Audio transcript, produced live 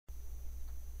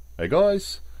Hey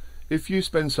guys, if you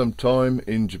spend some time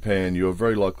in Japan, you're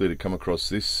very likely to come across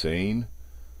this scene.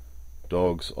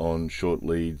 Dogs on short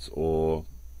leads or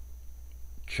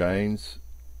chains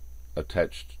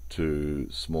attached to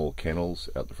small kennels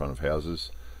out the front of houses.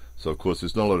 So of course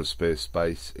there's not a lot of spare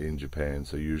space in Japan,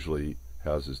 so usually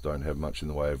houses don't have much in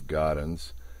the way of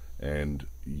gardens and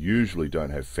usually don't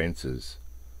have fences.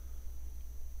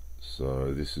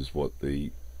 So this is what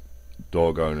the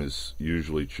dog owners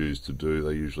usually choose to do.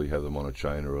 They usually have them on a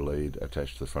chain or a lead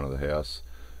attached to the front of the house,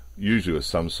 usually with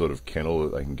some sort of kennel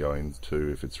that they can go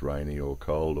into if it's rainy or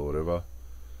cold or whatever.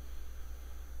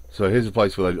 So here's a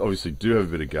place where they obviously do have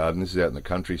a bit of garden. This is out in the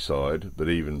countryside, but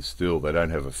even still they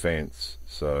don't have a fence,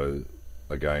 so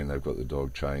again they've got the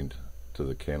dog chained to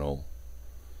the kennel.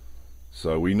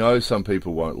 So we know some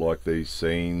people won't like these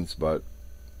scenes, but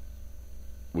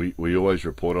we always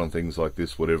report on things like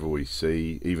this, whatever we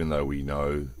see, even though we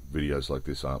know videos like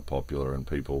this aren't popular and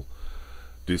people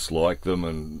dislike them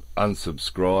and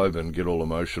unsubscribe and get all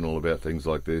emotional about things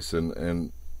like this,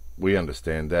 and we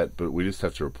understand that, but we just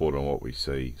have to report on what we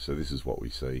see. So this is what we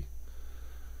see.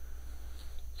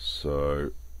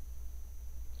 So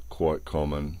quite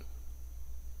common,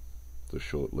 the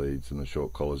short leads and the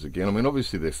short collars again. I mean,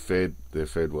 obviously they're fed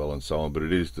well and so on, but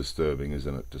it is disturbing,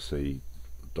 isn't it, to see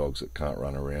dogs that can't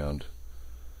run around,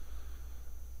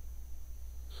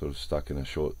 sort of stuck in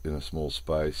a small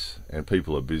space. And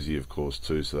people are busy, of course,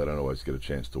 too, so they don't always get a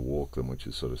chance to walk them, which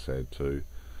is sort of sad too.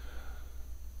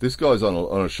 This guy's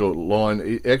on a short line.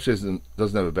 He actually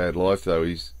doesn't have a bad life though.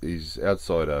 He's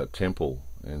outside a temple,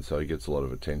 and so he gets a lot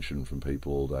of attention from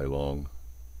people all day long.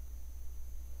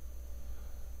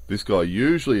 This guy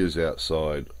usually is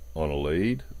outside on a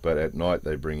lead, but at night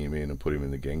they bring him in and put him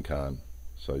in the genkan.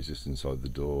 So he's just inside the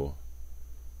door.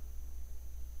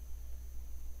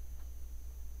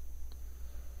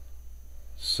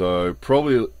 So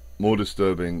probably more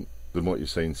disturbing than what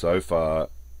you've seen so far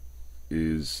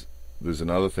is there's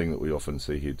another thing that we often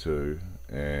see here too,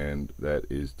 and that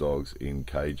is dogs in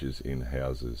cages in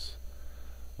houses,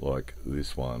 like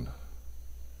this one.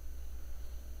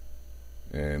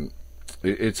 And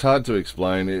it's hard to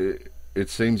explain. It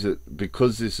seems that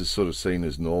because this is sort of seen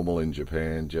as normal in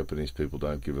Japan, Japanese people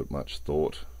don't give it much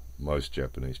thought. Most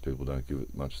Japanese people don't give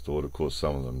it much thought. Of course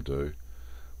some of them do,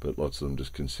 but lots of them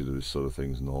just consider this sort of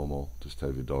thing's normal. Just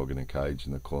have your dog in a cage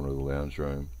in the corner of the lounge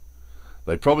room.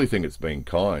 They probably think it's being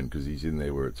kind because he's in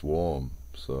there where it's warm.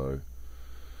 So,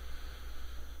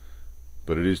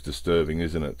 but it is disturbing,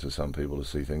 isn't it, to some people to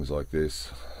see things like this.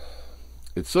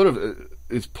 It's sort of,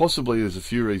 it's possibly, there's a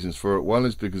few reasons for it. One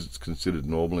is because it's considered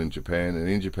normal in Japan, and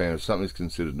in Japan if something's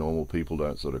considered normal, people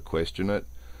don't sort of question it.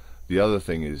 The other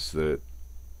thing is that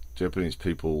Japanese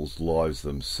people's lives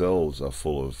themselves are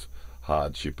full of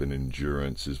hardship and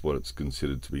endurance, is what it's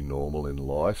considered to be normal in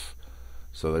life.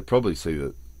 So they probably see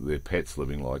that their pets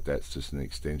living like that's just an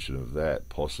extension of that,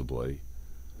 possibly.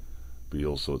 Be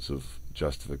all sorts of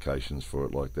justifications for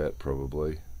it like that,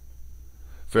 probably.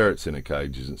 Ferrets in a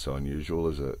cage isn't so unusual,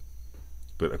 is it?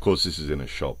 But of course this is in a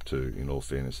shop too. In all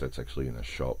fairness, that's actually in a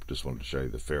shop. Just wanted to show you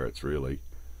the ferrets, really.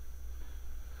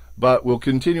 But we'll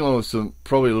continue on with some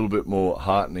probably a little bit more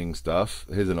heartening stuff.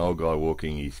 Here's an old guy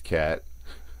walking his cat.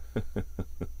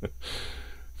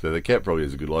 So the cat probably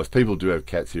has a good life. People do have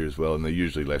cats here as well, and they're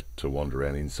usually left to wander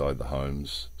around inside the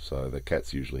homes. So the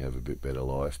cats usually have a bit better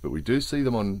life. But we do see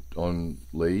them on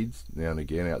leads now and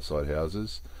again outside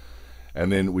houses.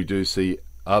 And then we do see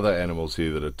other animals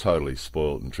here that are totally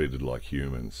spoiled and treated like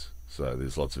humans. So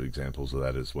there's lots of examples of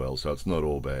that as well. So it's not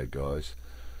all bad, guys.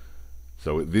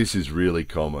 So this is really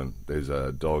common. There's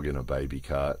a dog in a baby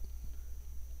cart.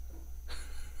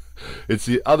 It's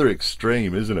the other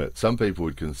extreme, isn't it? Some people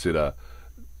would consider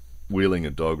wheeling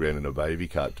a dog around in a baby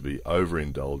cart to be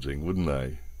overindulging, wouldn't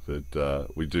they?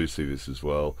 But we do see this as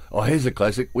well. Oh, here's a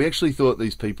classic. We actually thought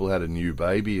these people had a new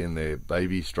baby in their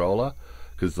baby stroller,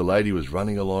 because the lady was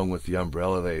running along with the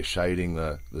umbrella there, shading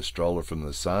the stroller from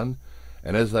the sun.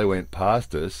 And as they went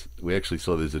past us, we actually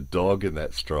saw there's a dog in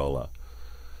that stroller.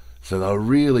 So they were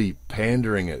really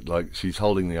pandering it, like she's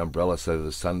holding the umbrella so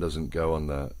the sun doesn't go on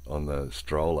the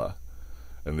stroller,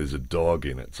 and there's a dog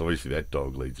in it. So obviously that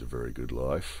dog leads a very good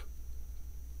life.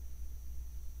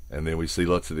 And then we see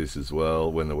lots of this as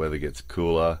well when the weather gets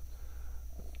cooler.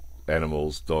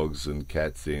 Animals, dogs and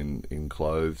cats in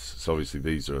clothes. So obviously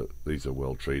these are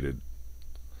well treated,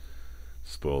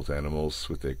 spoilt animals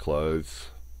with their clothes.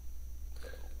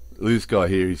 This guy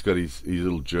here, he's got his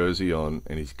little jersey on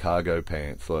and his cargo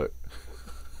pants, like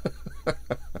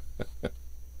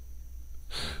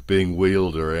being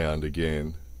wheeled around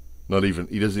again.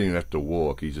 He doesn't even have to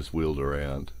walk, he's just wheeled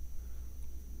around.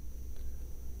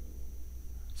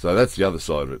 So that's the other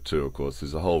side of it too, of course.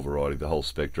 There's a whole variety, the whole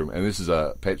spectrum. And this is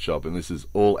a pet shop, and this is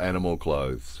all animal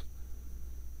clothes.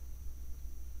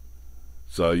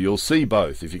 So you'll see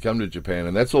both if you come to Japan,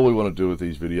 and that's all we want to do with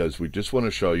these videos. We just want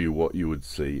to show you what you would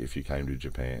see if you came to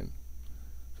Japan.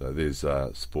 So there's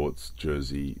sports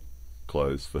jersey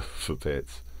clothes for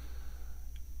pets,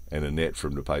 and a net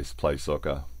from to play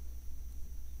soccer.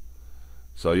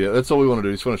 So yeah, that's all we want to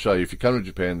do. Just want to show you, if you come to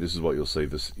Japan, this is what you'll see.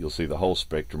 You'll see the whole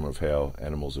spectrum of how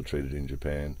animals are treated in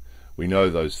Japan. We know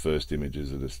those first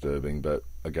images are disturbing, but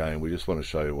again, we just want to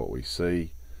show you what we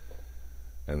see.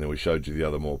 And then we showed you the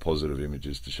other more positive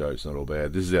images to show it's not all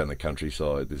bad. This is out in the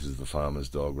countryside. This is the farmer's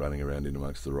dog running around in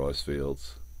amongst the rice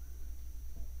fields.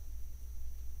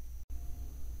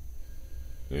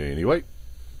 Anyway,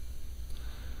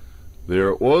 there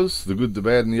it was, the good, the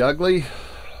bad, and the ugly.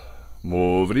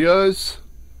 More videos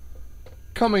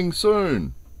coming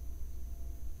soon.